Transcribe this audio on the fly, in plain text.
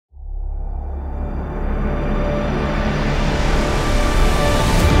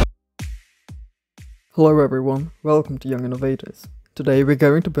Hello everyone, welcome to Young Innovators. Today we're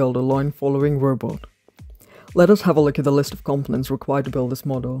going to build a line following robot. Let us have a look at the list of components required to build this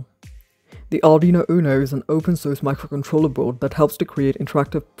model. The Arduino Uno is an open source microcontroller board that helps to create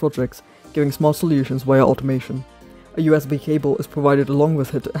interactive projects, giving smart solutions via automation. A USB cable is provided along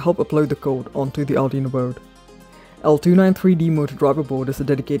with it to help upload the code onto the Arduino board. L293D motor driver board is a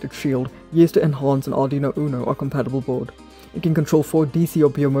dedicated shield used to enhance an Arduino Uno or compatible board. It can control 4 DC or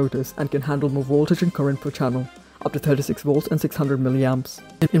PO motors and can handle more voltage and current per channel, up to 36 volts and 600 milliamps.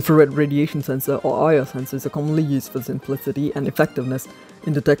 An infrared radiation sensor or IR sensors are commonly used for simplicity and effectiveness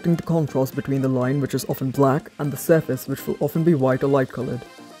in detecting the contrast between the line, which is often black, and the surface, which will often be white or light colored.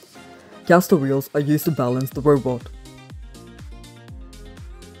 Caster wheels are used to balance the robot.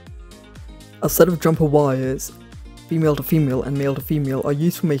 A set of jumper wires, female to female and male to female, are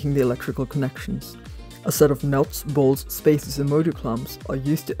used for making the electrical connections. A set of nuts, bolts, spacers and motor clamps are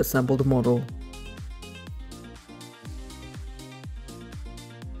used to assemble the model.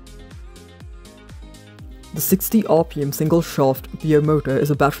 The 60 RPM single shaft PO motor is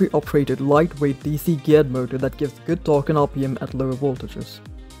a battery operated lightweight DC geared motor that gives good torque and RPM at lower voltages.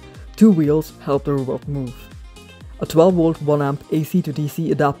 2 wheels help the robot move. A 12 volt 1A AC to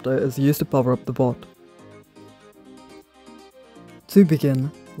DC adapter is used to power up the bot. To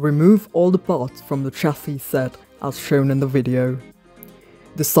begin, remove all the parts from the chassis set as shown in the video.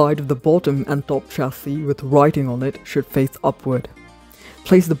 The side of the bottom and top chassis with writing on it should face upward.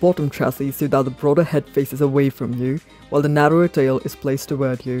 Place the bottom chassis so that the broader head faces away from you, while the narrower tail is placed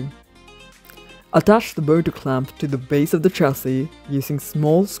toward you. Attach the motor clamp to the base of the chassis using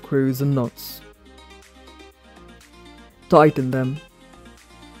small screws and nuts. Tighten them.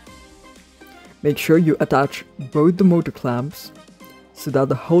 Make sure you attach both the motor clamps so that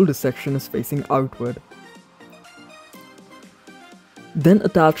the holder section is facing outward. Then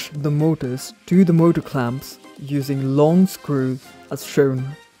attach the motors to the motor clamps using long screws as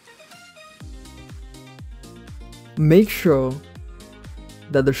shown. Make sure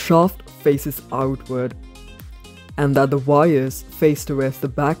that the shaft faces outward and that the wires face towards the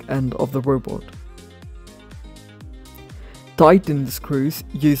back end of the robot. Tighten the screws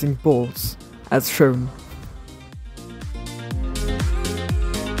using bolts as shown.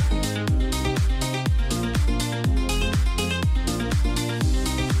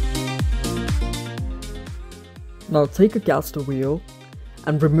 Now take a caster wheel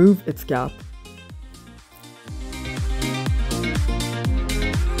and remove its cap.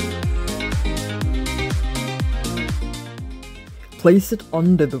 Place it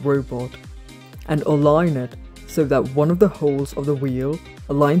under the robot and align it so that one of the holes of the wheel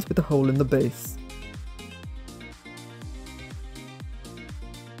aligns with the hole in the base.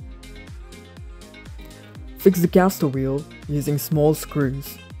 Fix the caster wheel using small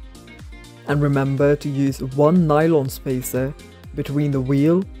screws. And remember to use one nylon spacer between the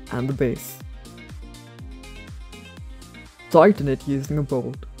wheel and the base. Tighten it using a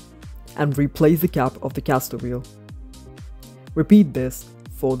bolt and replace the cap of the caster wheel. Repeat this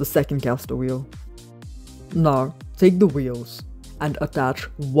for the second caster wheel. Now take the wheels and attach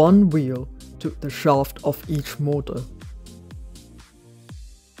one wheel to the shaft of each motor.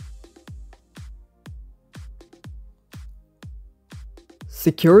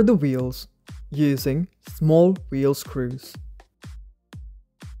 Secure the wheels using small wheel screws.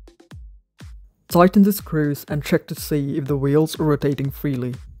 Tighten the screws and check to see if the wheels are rotating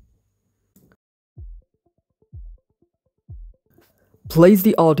freely. Place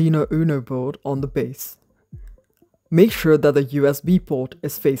the Arduino Uno board on the base. Make sure that the USB port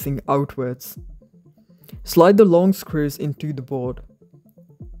is facing outwards. Slide the long screws into the board.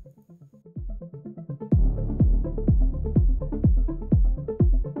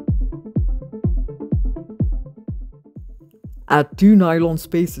 Add 2 nylon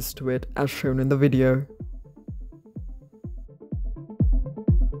spacers to it as shown in the video.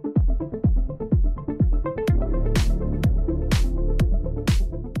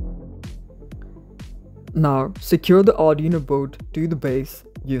 Now secure the Arduino board to the base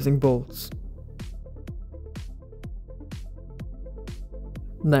using bolts.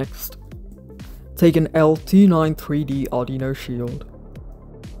 Next, take an L293D Arduino shield.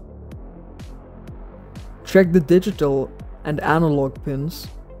 Check the digital and analog pins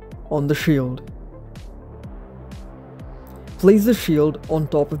on the shield. Place the shield on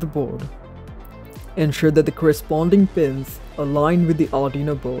top of the board. Ensure that the corresponding pins align with the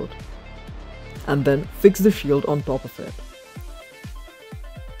Arduino board, and then fix the shield on top of it.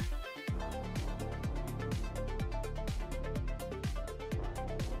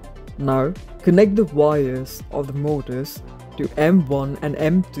 Now connect the wires of the motors to M1 and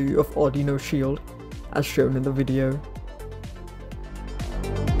M2 of Arduino shield as shown in the video.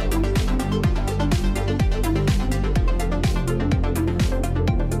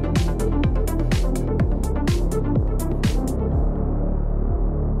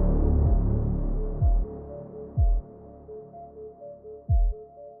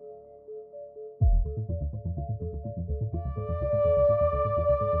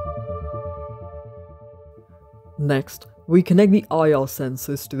 Next, we connect the IR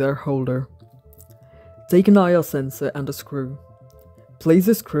sensors to their holder. Take an IR sensor and a screw. Place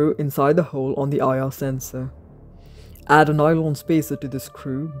the screw inside the hole on the IR sensor. Add a nylon spacer to the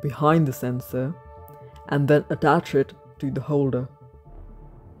screw behind the sensor, and then attach it to the holder.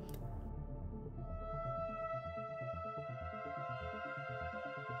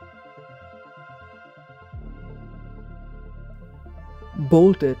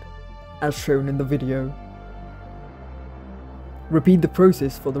 Bolt it as shown in the video. Repeat the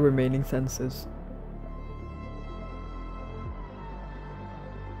process for the remaining sensors.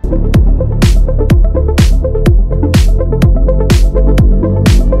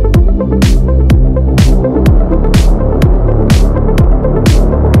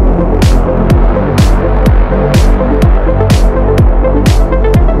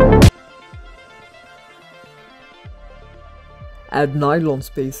 Add nylon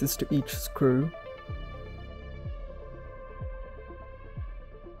spaces to each screw.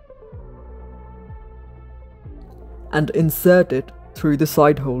 And insert it through the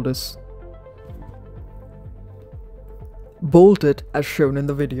side holders. Bolt it as shown in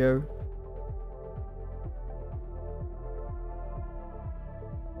the video.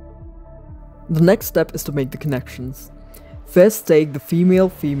 The next step is to make the connections. First, take the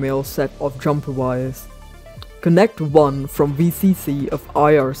female-female set of jumper wires. Connect one from VCC of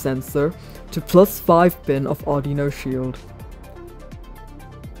IR sensor to +5 pin of Arduino shield.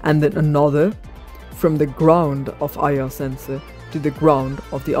 And then another from the ground of IR sensor to the ground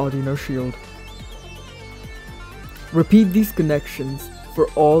of the Arduino shield. Repeat these connections for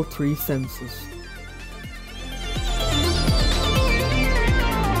all 3 sensors.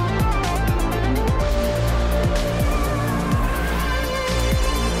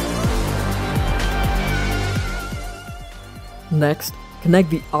 Next,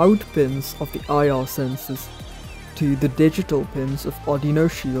 connect the out pins of the IR sensors to the digital pins of Arduino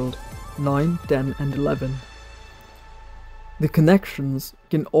shield 9, 10 and 11. The connections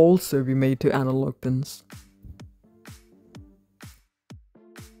can also be made to analog pins.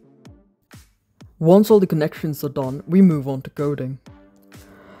 Once all the connections are done, we move on to coding.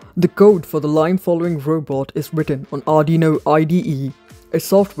 The code for the line following robot is written on Arduino IDE, a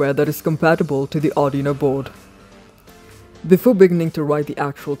software that is compatible to the Arduino board. Before beginning to write the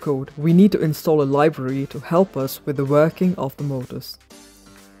actual code, we need to install a library to help us with the working of the motors.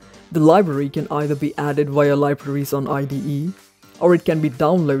 The library can either be added via libraries on IDE, or it can be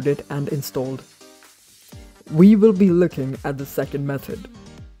downloaded and installed. We will be looking at the second method.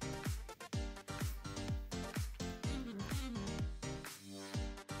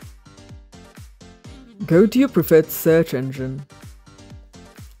 Go to your preferred search engine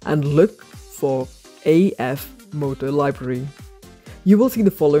and look for AF Motor Library. You will see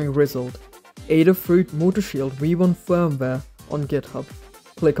the following result: Adafruit Motor Shield V1 firmware on GitHub.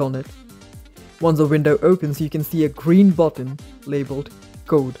 Click on it. Once a window opens, you can see a green button labeled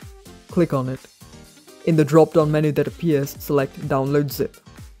Code. Click on it. In the drop-down menu that appears, select Download Zip.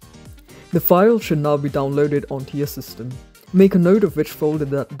 The file should now be downloaded onto your system. Make a note of which folder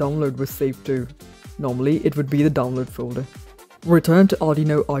that download was saved to. Normally, it would be the download folder. Return to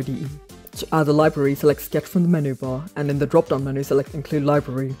Arduino IDE. To add the library, select Sketch from the menu bar, and in the drop-down menu, select Include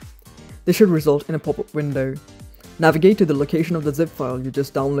Library. This should result in a pop-up window. Navigate to the location of the zip file you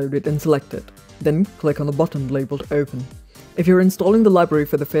just downloaded and select it. Then click on the button labeled Open. If you're installing the library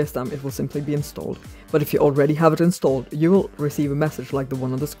for the first time, it will simply be installed, but if you already have it installed, you will receive a message like the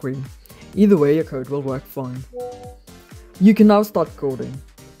one on the screen. Either way, your code will work fine. You can now start coding.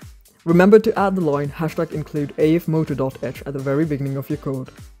 Remember to add the line #include afmotor.h at the very beginning of your code.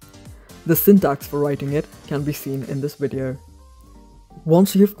 The syntax for writing it can be seen in this video.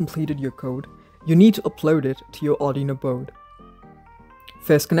 Once you have completed your code, you need to upload it to your Arduino board.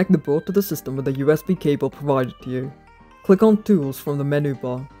 First, connect the board to the system with the USB cable provided to you. Click on Tools from the menu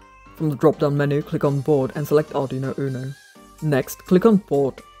bar. From the drop-down menu, click on Board and select Arduino Uno. Next, click on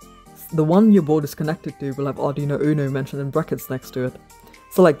Port. The one your board is connected to will have Arduino Uno mentioned in brackets next to it.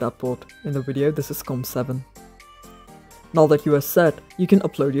 Select that port. In the video, this is COM7. Now that you are set, you can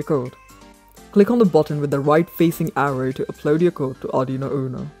upload your code. Click on the button with the right-facing arrow to upload your code to Arduino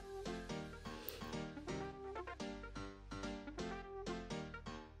Uno.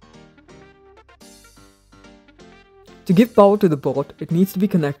 To give power to the board, it needs to be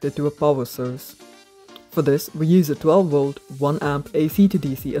connected to a power source. For this, we use a 12V 1A AC to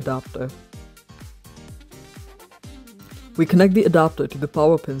DC adapter. We connect the adapter to the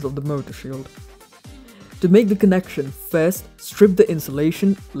power pins of the motor shield. To make the connection, first strip the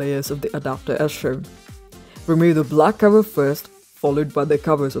insulation layers of the adapter as shown. Remove the black cover first, followed by the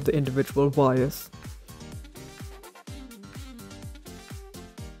covers of the individual wires.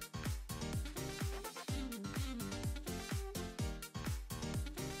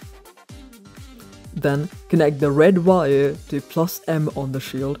 Then connect the red wire to +M on the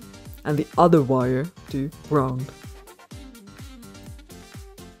shield and the other wire to ground.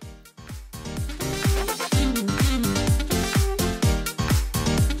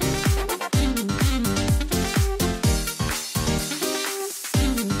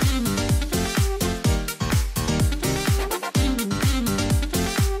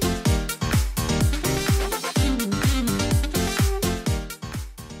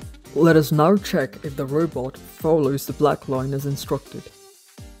 Let us now check if the robot follows the black line as instructed.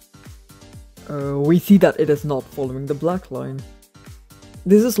 We see that it is not following the black line.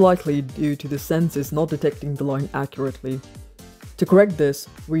 This is likely due to the sensors not detecting the line accurately. To correct this,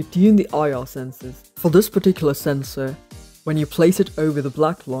 we tune the IR sensors. For this particular sensor, when you place it over the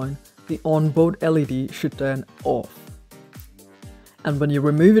black line, the onboard LED should turn off. And when you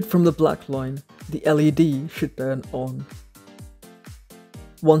remove it from the black line, the LED should turn on.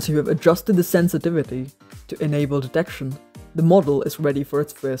 Once you have adjusted the sensitivity to enable detection, the model is ready for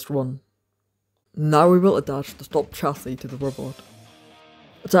its first run. Now we will attach the top chassis to the robot.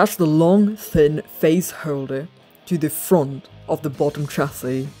 Attach the long, thin face holder to the front of the bottom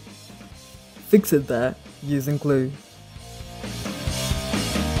chassis. Fix it there using glue.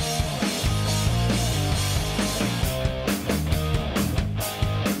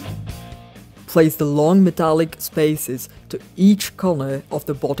 Place the long metallic spaces to each corner of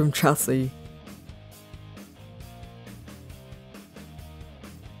the bottom chassis.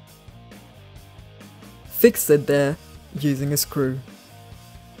 Fix it there using a screw.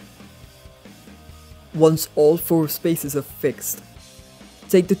 Once all 4 spaces are fixed,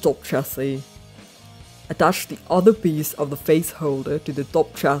 take the top chassis. Attach the other piece of the face holder to the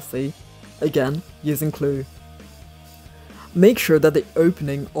top chassis, again using glue. Make sure that the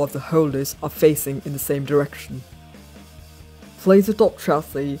opening of the holders are facing in the same direction. Place the top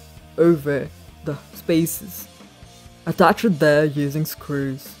chassis over the spaces. Attach it there using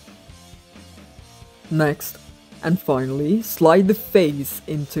screws. Next, and finally, slide the face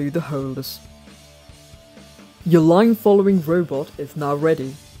into the holders. Your line following robot is now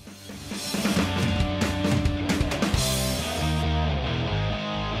ready.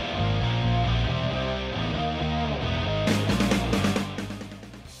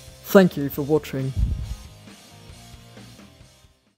 Thank you for watching.